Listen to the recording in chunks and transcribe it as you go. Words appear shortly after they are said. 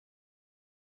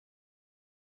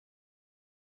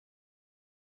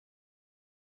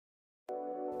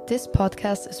This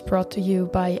podcast is brought to you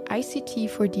by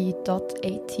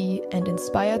ICT4D.at and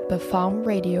inspired by Farm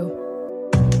Radio.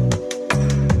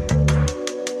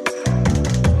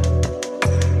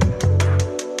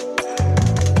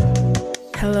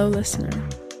 Hello, listener.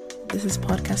 This is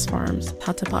Podcast Farm's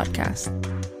How to Podcast.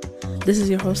 This is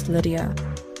your host, Lidya,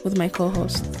 with my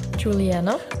co-hosts,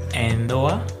 Juliana and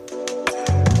Noah.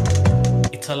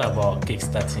 It's all about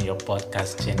kickstarting your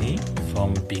podcast journey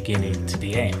from beginning to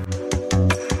the end.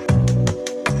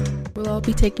 We'll all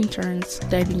be taking turns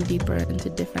diving deeper into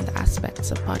different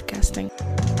aspects of podcasting.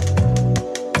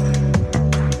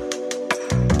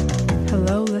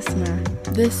 Hello, listener.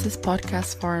 This is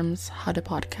Podcast Farm's How to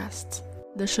Podcast,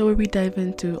 the show where we dive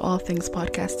into all things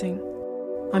podcasting.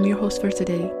 I'm your host for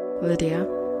today, Lidya,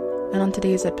 and on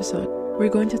today's episode, we're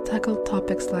going to tackle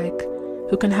topics like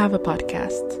who can have a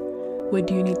podcast, what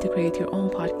do you need to create your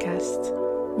own podcast,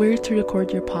 where to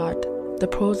record your pod, the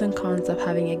pros and cons of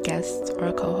having a guest or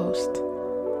a co-host.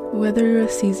 Whether you're a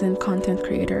seasoned content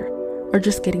creator or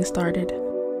just getting started,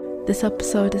 this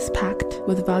episode is packed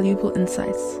with valuable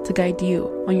insights to guide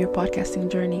you on your podcasting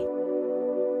journey.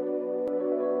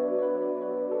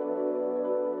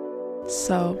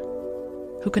 So,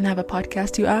 who can have a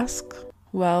podcast, you ask?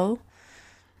 Well,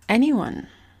 anyone.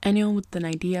 Anyone with an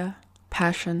idea,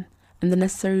 passion, and the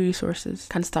necessary resources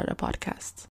can start a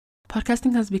podcast.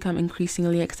 Podcasting has become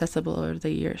increasingly accessible over the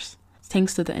years,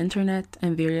 thanks to the internet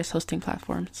and various hosting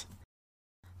platforms.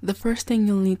 The first thing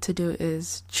you'll need to do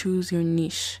is choose your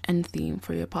niche and theme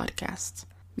for your podcast.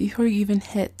 Before you even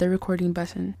hit the recording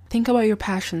button, think about your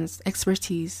passions,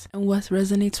 expertise, and what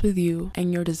resonates with you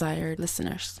and your desired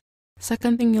listeners.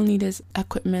 Second thing you'll need is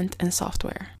equipment and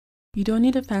software. You don't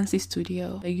need a fancy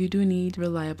studio, but you do need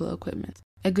reliable equipment.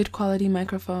 A good quality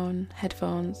microphone,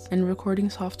 headphones, and recording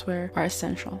software are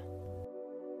essential.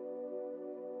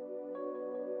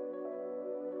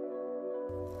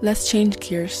 Let's change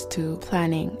gears to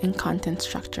planning and content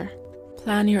structure.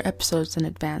 Plan your episodes in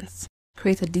advance.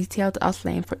 Create a detailed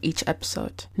outline for each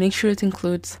episode. Make sure it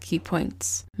includes key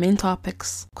points, main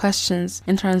topics, questions,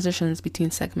 and transitions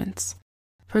between segments.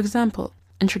 For example,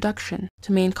 introduction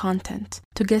to main content,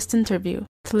 to guest interview,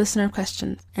 to listener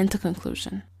questions, and to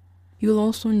conclusion. You'll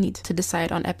also need to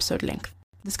decide on episode length.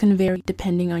 This can vary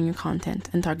depending on your content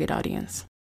and target audience.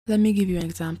 Let me give you an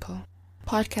example.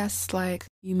 Podcasts like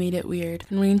You Made It Weird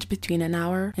can range between an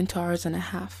hour and 2 hours and a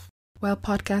half, while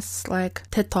podcasts like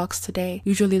TED Talks Today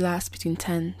usually last between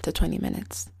 10 to 20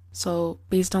 minutes. So,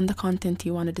 based on the content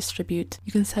you want to distribute,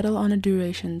 you can settle on a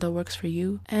duration that works for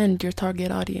you and your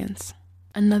target audience.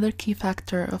 Another key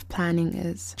factor of planning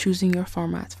is choosing your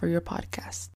format for your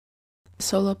podcast.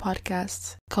 Solo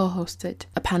podcasts, co-hosted,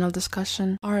 a panel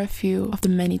discussion are a few of the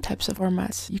many types of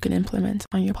formats you can implement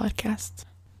on your podcast.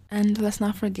 And let's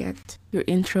not forget your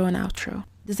intro and outro.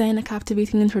 Design a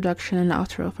captivating introduction and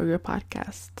outro for your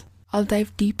podcast. I'll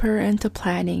dive deeper into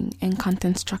planning and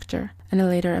content structure in a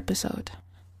later episode.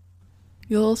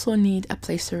 You'll also need a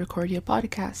place to record your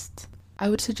podcast. I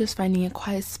would suggest finding a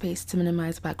quiet space to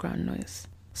minimize background noise.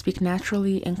 Speak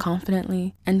naturally and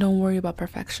confidently, and don't worry about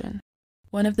perfection.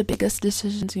 One of the biggest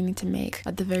decisions you need to make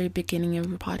at the very beginning of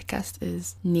your podcast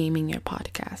is naming your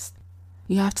podcast.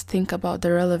 You have to think about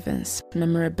the relevance,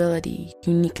 memorability,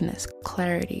 uniqueness,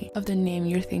 clarity of the name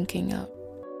you're thinking of.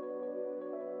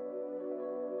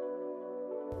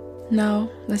 Now,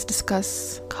 let's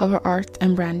discuss cover art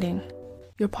and branding.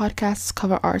 Your podcast's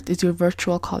cover art is your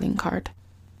virtual calling card.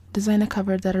 Design a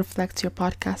cover that reflects your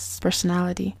podcast's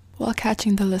personality while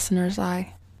catching the listener's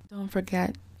eye. Don't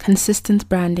forget, consistent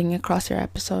branding across your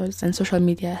episodes and social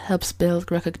media helps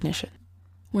build recognition.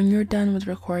 When you're done with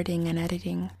recording and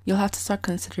editing, you'll have to start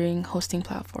considering hosting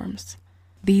platforms.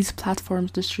 These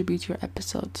platforms distribute your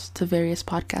episodes to various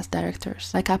podcast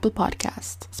directors like Apple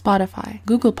Podcasts, Spotify,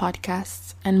 Google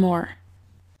Podcasts, and more.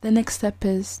 The next step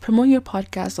is promote your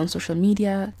podcast on social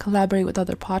media, collaborate with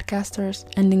other podcasters,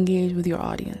 and engage with your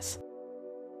audience.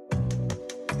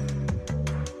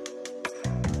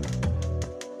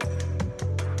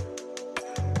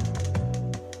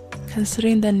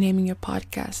 Considering that naming your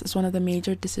podcast is one of the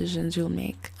major decisions you'll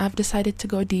make, I've decided to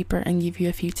go deeper and give you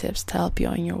a few tips to help you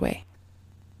on your way.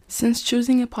 Since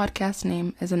choosing a podcast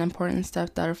name is an important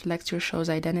step that reflects your show's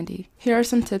identity, here are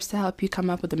some tips to help you come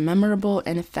up with a memorable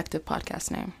and effective podcast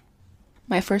name.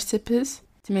 My first tip is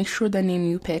to make sure the name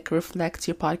you pick reflects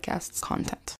your podcast's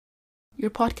content.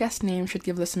 Your podcast name should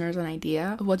give listeners an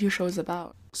idea of what your show is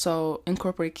about, so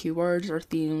incorporate keywords or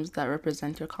themes that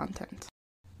represent your content.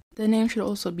 The name should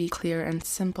also be clear and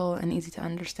simple and easy to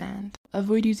understand.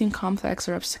 Avoid using complex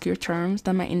or obscure terms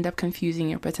that might end up confusing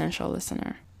your potential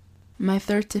listener. My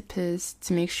third tip is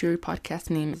to make sure your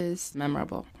podcast name is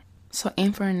memorable. So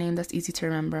aim for a name that's easy to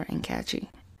remember and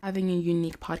catchy. Having a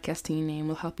unique podcasting name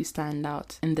will help you stand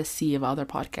out in the sea of other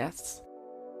podcasts.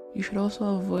 You should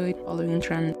also avoid following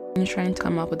trends when you're trying to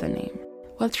come up with a name.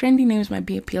 While trendy names might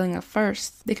be appealing at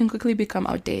first, they can quickly become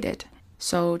outdated.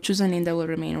 So choose a name that will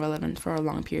remain relevant for a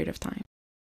long period of time.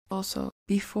 Also,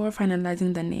 before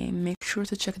finalizing the name, make sure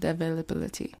to check the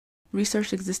availability.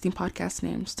 Research existing podcast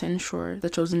names to ensure the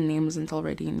chosen name isn't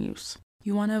already in use.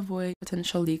 You want to avoid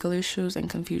potential legal issues and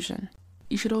confusion.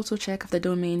 You should also check if the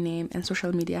domain name and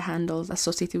social media handles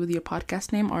associated with your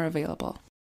podcast name are available.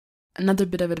 Another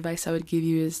bit of advice I would give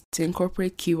you is to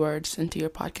incorporate keywords into your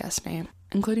podcast name.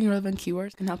 Including relevant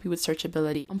keywords can help you with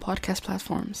searchability on podcast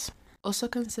platforms. Also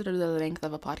consider the length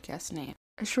of a podcast name.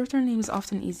 A shorter name is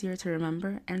often easier to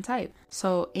remember and type,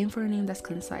 so aim for a name that's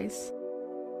concise.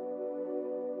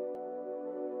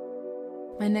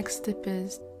 My next tip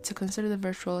is to consider the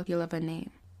visual appeal of a name.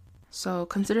 So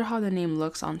consider how the name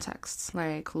looks on text,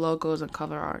 like logos and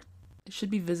cover art. It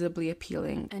should be visibly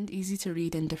appealing and easy to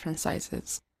read in different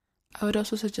sizes. I would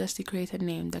also suggest you create a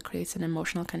name that creates an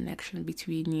emotional connection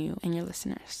between you and your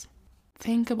listeners.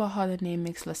 Think about how the name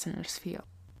makes listeners feel.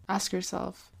 Ask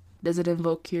yourself, does it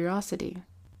invoke curiosity,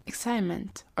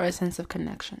 excitement, or a sense of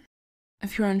connection?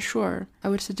 If you're unsure, I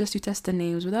would suggest you test the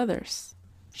names with others.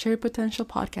 Share potential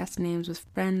podcast names with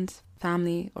friends,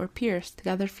 family, or peers to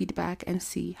gather feedback and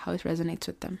see how it resonates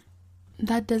with them.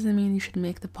 That doesn't mean you should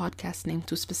make the podcast name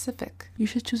too specific. You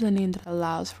should choose a name that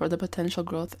allows for the potential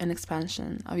growth and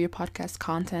expansion of your podcast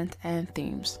content and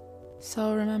themes.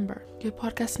 So remember, your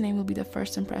podcast name will be the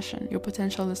first impression your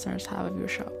potential listeners have of your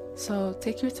show. So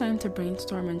take your time to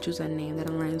brainstorm and choose a name that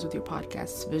aligns with your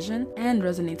podcast's vision and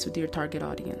resonates with your target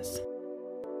audience.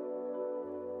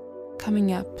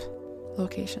 Coming up,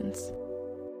 locations.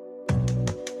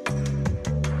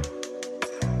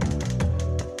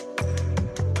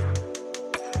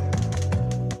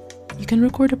 You can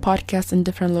record a podcast in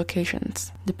different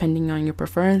locations, depending on your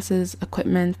preferences,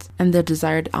 equipment, and the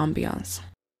desired ambiance.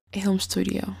 A home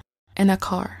studio, in a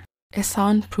car, a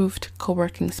soundproofed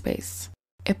co-working space,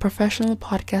 a professional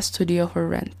podcast studio for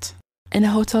rent, in a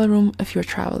hotel room if you're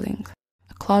traveling,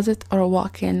 a closet or a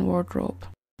walk-in wardrobe,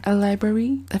 a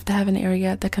library if they have an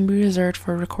area that can be reserved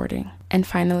for recording, and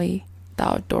finally, the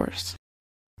outdoors.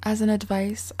 As an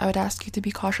advice, I would ask you to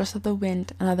be cautious of the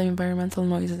wind and other environmental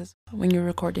noises when you're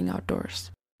recording outdoors.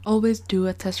 Always do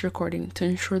a test recording to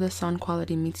ensure the sound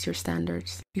quality meets your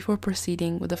standards before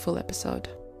proceeding with a full episode.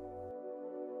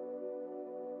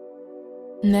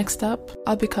 Next up,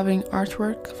 I'll be covering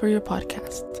artwork for your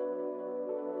podcast.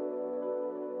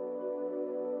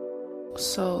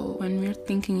 So, when we're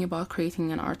thinking about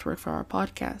creating an artwork for our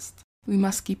podcast, we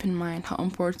must keep in mind how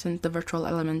important the virtual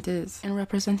element is in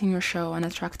representing your show and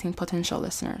attracting potential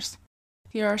listeners.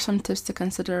 Here are some tips to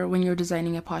consider when you're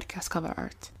designing a podcast cover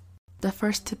art. The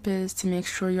first tip is to make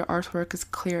sure your artwork is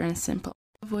clear and simple.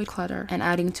 Avoid clutter and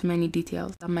adding too many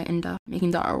details that might end up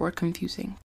making the artwork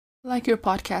confusing. Like your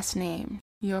podcast name,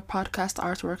 your podcast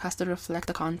artwork has to reflect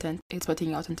the content it's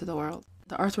putting out into the world.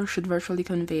 The artwork should virtually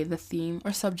convey the theme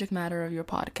or subject matter of your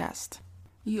podcast.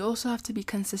 You also have to be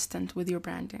consistent with your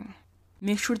branding.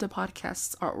 Make sure the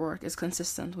podcast's artwork is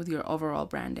consistent with your overall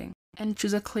branding. And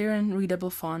choose a clear and readable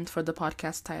font for the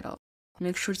podcast title.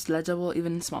 Make sure it's legible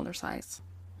even in smaller size.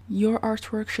 Your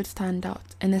artwork should stand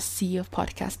out in a sea of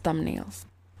podcast thumbnails.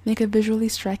 Make it visually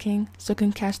striking so it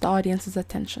can catch the audience's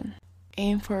attention.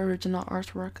 Aim for original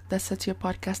artwork that sets your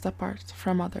podcast apart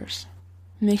from others.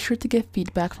 Make sure to get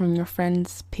feedback from your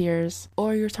friends, peers,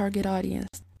 or your target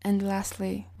audience. And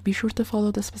lastly, be sure to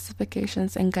follow the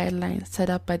specifications and guidelines set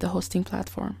up by the hosting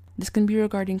platform. This can be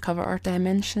regarding cover art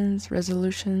dimensions,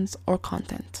 resolutions, or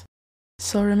content.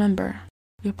 So remember,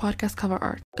 your podcast cover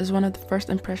art is one of the first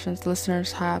impressions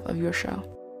listeners have of your show.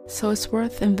 So it's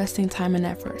worth investing time and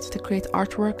effort to create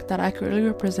artwork that accurately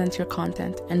represents your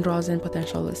content and draws in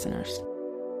potential listeners.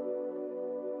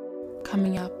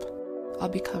 Coming up, I'll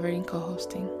be covering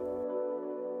co-hosting.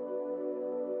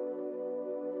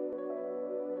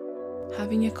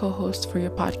 Having a co-host for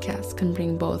your podcast can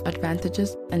bring both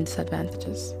advantages and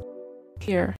disadvantages.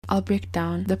 Here, I'll break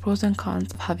down the pros and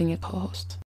cons of having a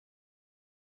co-host.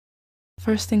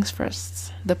 First things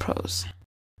first, the pros.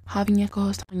 Having a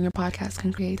co-host on your podcast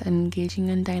can create an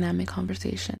engaging and dynamic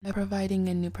conversation by providing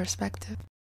a new perspective.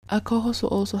 A co-host will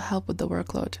also help with the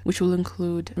workload, which will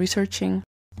include researching,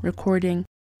 recording,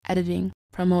 editing,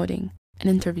 promoting, and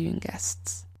interviewing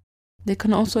guests. They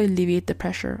can also alleviate the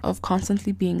pressure of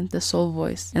constantly being the sole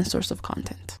voice and source of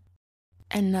content.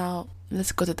 And now,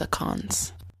 let's go to the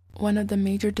cons. One of the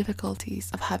major difficulties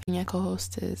of having a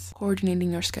co-host is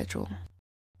coordinating your schedule.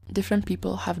 Different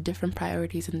people have different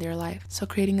priorities in their life, so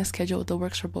creating a schedule that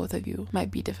works for both of you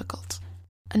might be difficult.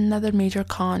 Another major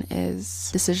con is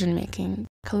decision-making.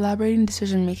 Collaborating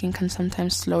decision-making can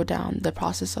sometimes slow down the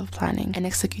process of planning and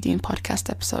executing podcast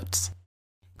episodes.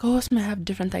 Co-hosts may have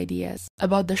different ideas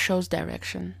about the show's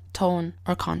direction, tone,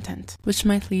 or content, which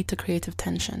might lead to creative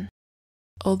tension.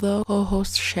 Although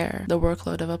co-hosts share the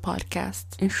workload of a podcast,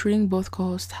 ensuring both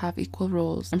co-hosts have equal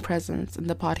roles and presence in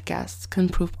the podcast can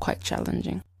prove quite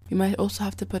challenging. You might also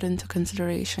have to put into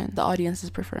consideration the audience's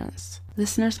preference.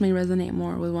 Listeners may resonate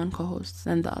more with one co-host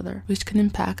than the other, which can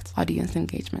impact audience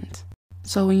engagement.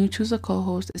 So when you choose a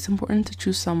co-host, it's important to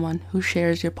choose someone who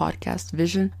shares your podcast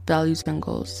vision, values, and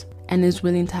goals, and is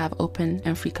willing to have open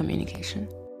and free communication.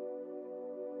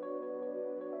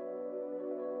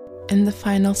 In the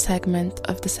final segment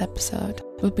of this episode,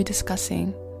 we'll be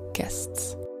discussing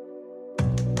guests.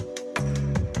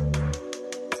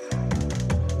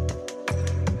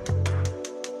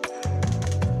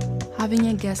 Having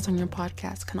a guest on your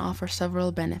podcast can offer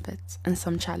several benefits and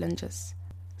some challenges.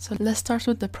 So let's start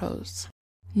with the pros.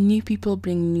 New people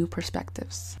bring new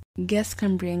perspectives. Guests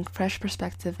can bring fresh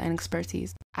perspective and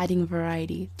expertise, adding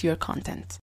variety to your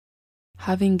content.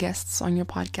 Having guests on your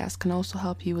podcast can also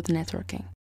help you with networking.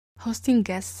 Hosting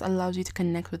guests allows you to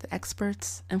connect with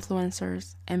experts,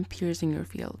 influencers, and peers in your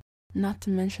field, not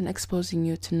to mention exposing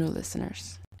you to new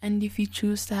listeners. And if you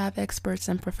choose to have experts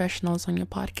and professionals on your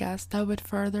podcast, that would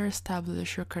further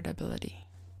establish your credibility.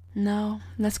 Now,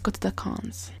 let's go to the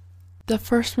cons. The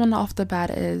first one off the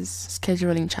bat is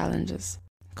scheduling challenges.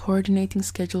 Coordinating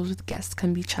schedules with guests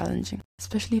can be challenging,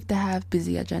 especially if they have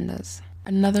busy agendas.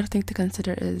 Another thing to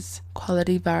consider is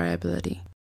quality variability.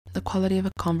 The quality of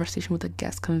a conversation with a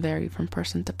guest can vary from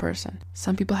person to person.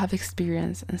 Some people have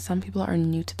experience and some people are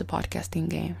new to the podcasting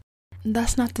game.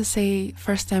 That's not to say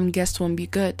first-time guests won't be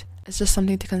good. It's just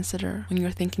something to consider when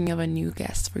you're thinking of a new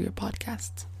guest for your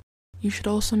podcast. You should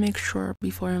also make sure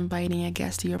before inviting a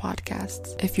guest to your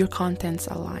podcast if your contents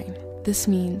align. This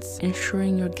means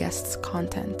ensuring your guest's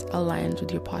content aligns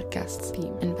with your podcast's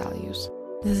theme and values.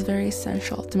 This is very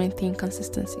essential to maintain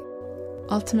consistency.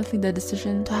 Ultimately, the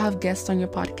decision to have guests on your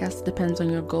podcast depends on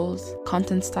your goals,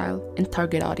 content style, and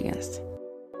target audience.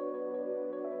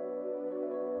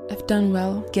 If done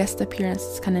well, guest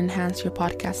appearances can enhance your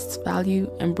podcast's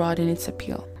value and broaden its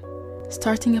appeal.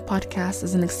 Starting a podcast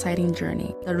is an exciting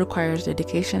journey that requires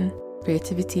dedication,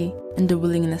 creativity, and the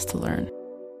willingness to learn.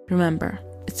 Remember,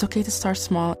 it's okay to start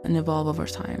small and evolve over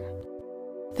time.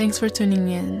 Thanks for tuning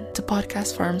in to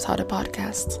Podcast Firm's How to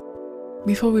Podcast.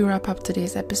 Before we wrap up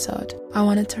today's episode, I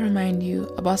wanted to remind you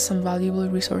about some valuable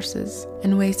resources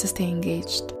and ways to stay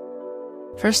engaged.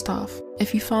 First off,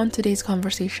 if you found today's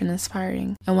conversation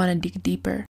inspiring and want to dig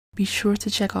deeper, be sure to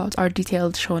check out our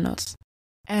detailed show notes.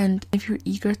 And if you're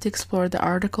eager to explore the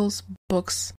articles,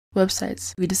 books,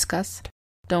 websites we discussed,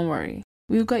 don't worry,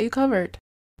 we've got you covered.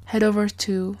 Head over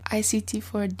to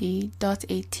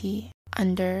ict4d.at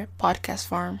under Podcast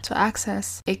Farm to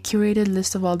access a curated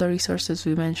list of all the resources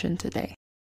we mentioned today.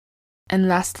 And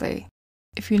lastly,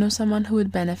 if you know someone who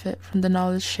would benefit from the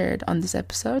knowledge shared on this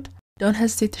episode, don't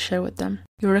hesitate to share with them.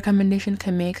 Your recommendation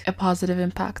can make a positive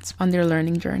impact on their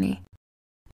learning journey.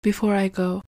 Before I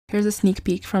go, here's a sneak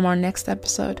peek from our next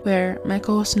episode where my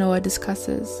co-host Noah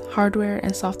discusses hardware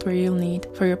and software you'll need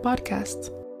for your podcast.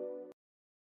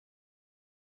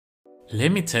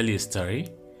 Let me tell you a story.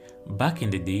 Back in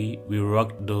the day, we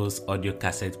rocked those audio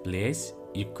cassette players.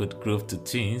 You could groove to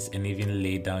tunes and even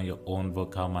lay down your own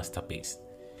vocal masterpiece.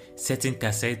 Certain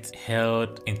cassettes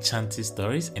held enchanting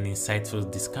stories and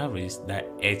insightful discoveries that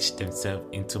etched themselves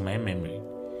into my memory.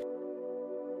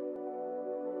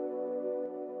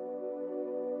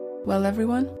 Well,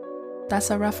 everyone, that's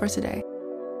a wrap for today.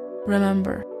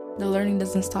 Remember, the learning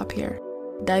doesn't stop here.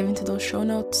 Dive into those show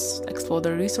notes, explore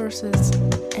the resources,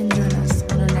 and join us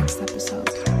on our next episode.